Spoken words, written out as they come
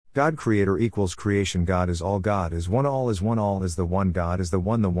God creator equals creation. God is one, all is the one, God is the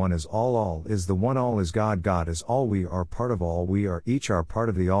one is all is the one, all is God, God is all, we are part of all, we are each are part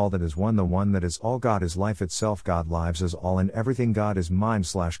of the all that is one, the one that is all, God is life itself, God lives is all and everything, God is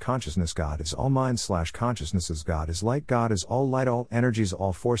mind/consciousness, God is all mind/consciousnesses, God is light, God is all light, all energies,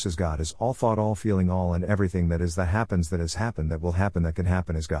 all forces, God is all thought, all feeling, all and everything that is, that happens, that has happened, that will happen, that can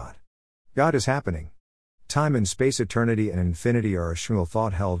happen is God. God is happening. Time and space, eternity and infinity are a single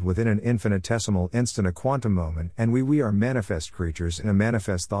thought held within an infinitesimal instant, a quantum moment, and we are manifest creatures in a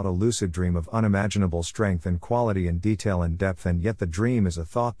manifest thought, a lucid dream of unimaginable strength and quality and detail and depth, and yet the dream is a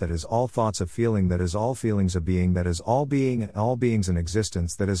thought that is all thoughts, a feeling that is all feelings, a being that is all being and all beings, an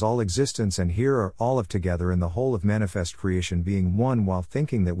existence that is all existence, and here are all of together in the whole of manifest creation, being one while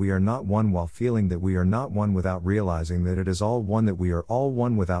thinking that we are not one, while feeling that we are not one, without realizing that it is all one, that we are all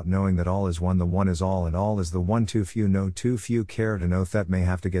one, without knowing that all is one, the one is all and all is the one. Too few know, too few care to know, that may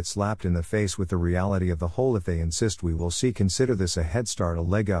have to get slapped in the face with the reality of the whole if they insist. We will see, consider this a head start, a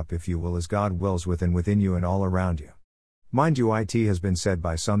leg up if you will, as God wills within you and all around you. Mind you, it has been said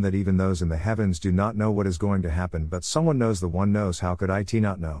by some that even those in the heavens do not know what is going to happen, but someone knows, the one knows. How could it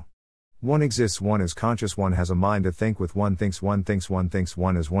not know? One exists, one is conscious, one has a mind to think with, one thinks, one thinks, one thinks,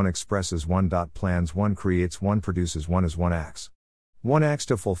 one is, one expresses, one plans, one creates, one produces, one is, one acts. One acts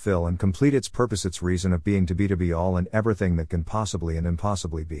to fulfill and complete its purpose, its reason of being, to be all and everything that can possibly and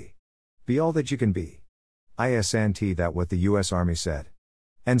impossibly be. Be all that you can be. Isn't that what the U.S. Army said?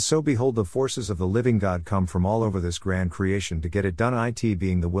 And so behold, the forces of the living God come from all over this grand creation to get it done, it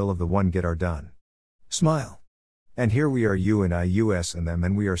being the will of the one, get our done. Smile. And here we are, you and I, us and them,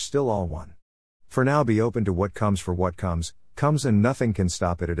 and we are still all one. For now be open to what comes, for what comes, and nothing can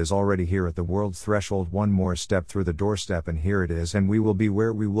stop it. It is already here at the world's threshold, one more step through the doorstep, and here it is, and we will be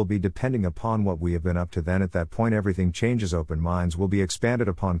where we will be, depending upon what we have been up to. Then at that point everything changes. Open minds will be expanded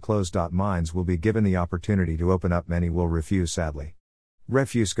upon closed minds will be given the opportunity to open up. Many will refuse, sadly.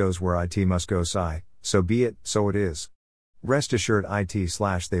 Refuse goes where it must go, sigh, so be it, so it is. Rest assured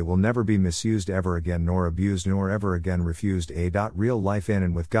they will never be misused ever again, nor abused, nor ever again refused. Real life in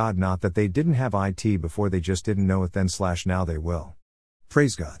and with God, not that they didn't have it before, they just didn't know it then / now they will.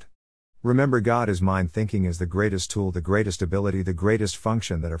 Praise God. Remember, God is mind. Thinking is the greatest tool, the greatest ability, the greatest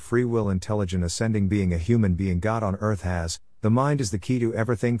function that a free will, intelligent, ascending being, a human being, God on earth has. The mind is the key to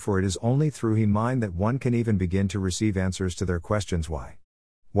everything, for it is only through He mind that one can even begin to receive answers to their questions. Why?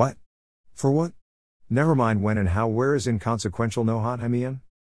 What? For what? Never mind when and how, where is inconsequential, no hot, I mean?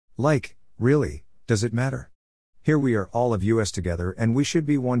 Like, really, does it matter? Here we are, all of us together, and we should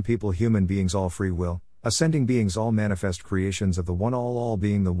be one people, human beings, all free will, ascending beings, all manifest creations of the one, all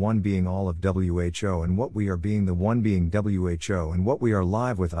being the one, being all of WHO, and what we are being the one, being WHO, and what we are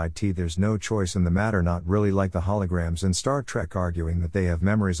live with it. There's no choice in the matter, not really like the holograms in Star Trek arguing that they have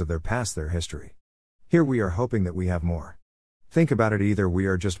memories of their past, their history. Here we are hoping that we have more. Think about it, either we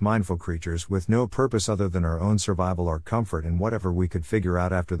are just mindful creatures with no purpose other than our own survival or comfort and whatever we could figure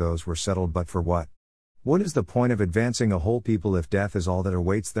out after those were settled, but for what? What is the point of advancing a whole people if death is all that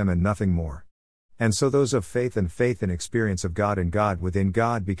awaits them and nothing more? And so those of faith and experience of God and God within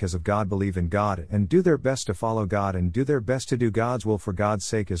God because of God believe in God and do their best to follow God and do their best to do God's will for God's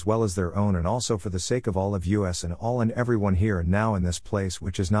sake as well as their own, and also for the sake of all of us and all and everyone here and now in this place,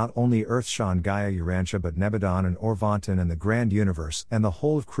 which is not only Earth, Shan, Gaia, Urantia, but Nebadon and Orvanton and the grand universe and the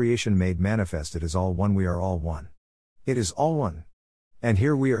whole of creation made manifest. It is all one, we are all one. It is all one. And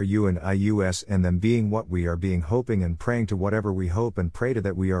here we are, you and I, us and them, being what we are being, hoping and praying to whatever we hope and pray to,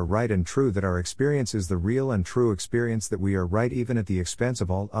 that we are right and true, that our experience is the real and true experience, that we are right even at the expense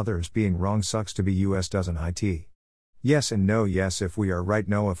of all others. Being wrong sucks to be us, doesn't it? Yes and no. Yes if we are right,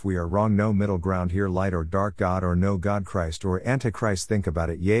 no if we are wrong, no middle ground here, light or dark, God or no God, Christ or Antichrist. Think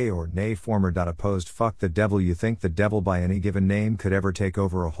about it, yay or nay, former opposed. Fuck the devil. You think the devil by any given name could ever take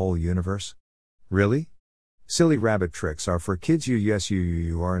over a whole universe? Really? Silly rabbit tricks are for kids.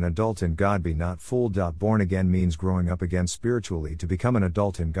 You are an adult in God, be not fooled. Born again means growing up again spiritually to become an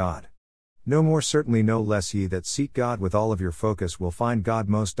adult in God. No more, certainly no less. Ye that seek God with all of your focus will find God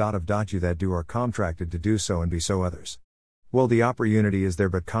most. You that do are contracted to do so and be so others. Well, the opportunity is there,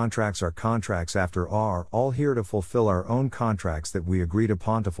 but contracts are contracts after all here to fulfill our own contracts that we agreed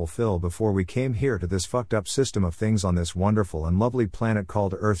upon to fulfill before we came here to this fucked up system of things on this wonderful and lovely planet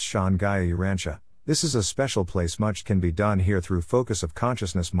called Earth, Shan, Gaia, Urantia. This is a special place. Much can be done here through focus of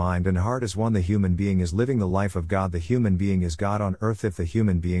consciousness. Mind and heart is one. The human being is living the life of God. The human being is God on earth. If the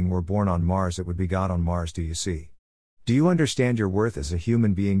human being were born on Mars, it would be God on Mars. Do you see? Do you understand your worth as a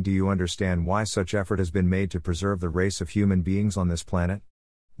human being? Do you understand why such effort has been made to preserve the race of human beings on this planet?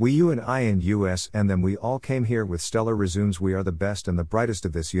 We you and I and US and them we all came here with stellar resumes we are the best and the brightest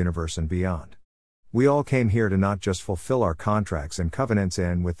of this universe and beyond. We all came here to not just fulfill our contracts and covenants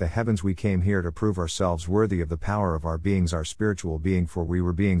and with the heavens we came here to prove ourselves worthy of the power of our beings our spiritual being for we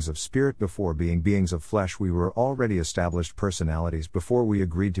were beings of spirit before being beings of flesh we were already established personalities before we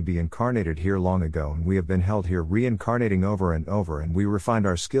agreed to be incarnated here long ago and we have been held here reincarnating over and over and we refined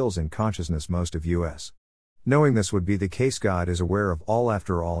our skills in consciousness most of us. Knowing this would be the case God is aware of all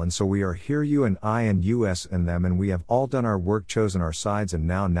after all and so we are here you and I and us and them and we have all done our work chosen our sides and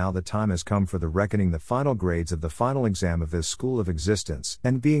now the time has come for the reckoning the final grades of the final exam of this school of existence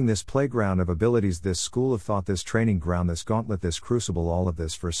and being this playground of abilities this school of thought this training ground this gauntlet this crucible all of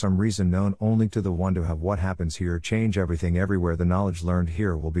this for some reason known only to the one to have what happens here change everything everywhere the knowledge learned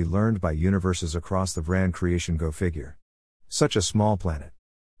here will be learned by universes across the grand creation go figure. Such a small planet.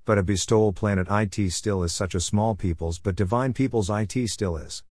 But a bestowal planet it still is such a small people's but divine people's it still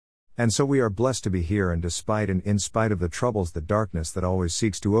is. And so we are blessed to be here and despite and in spite of the troubles the darkness that always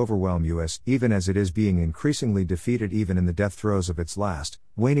seeks to overwhelm us even as it is being increasingly defeated even in the death throes of its last,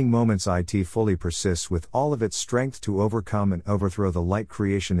 waning moments it fully persists with all of its strength to overcome and overthrow the light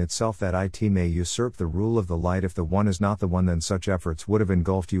creation itself that it may usurp the rule of the light if the one is not the one then such efforts would have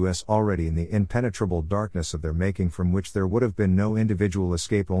engulfed us already in the impenetrable darkness of their making from which there would have been no individual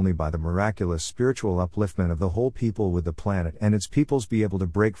escape only by the miraculous spiritual upliftment of the whole people would the planet and its peoples be able to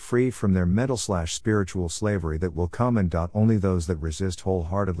break free from their mental/spiritual slavery that will come and only those that resist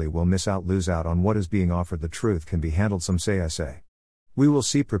wholeheartedly will miss out lose out on what is being offered the truth can be handled some say I say. We will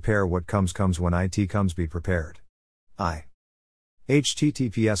see prepare what comes when it comes be prepared.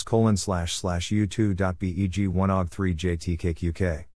 https://u2.beg1og3jtkqk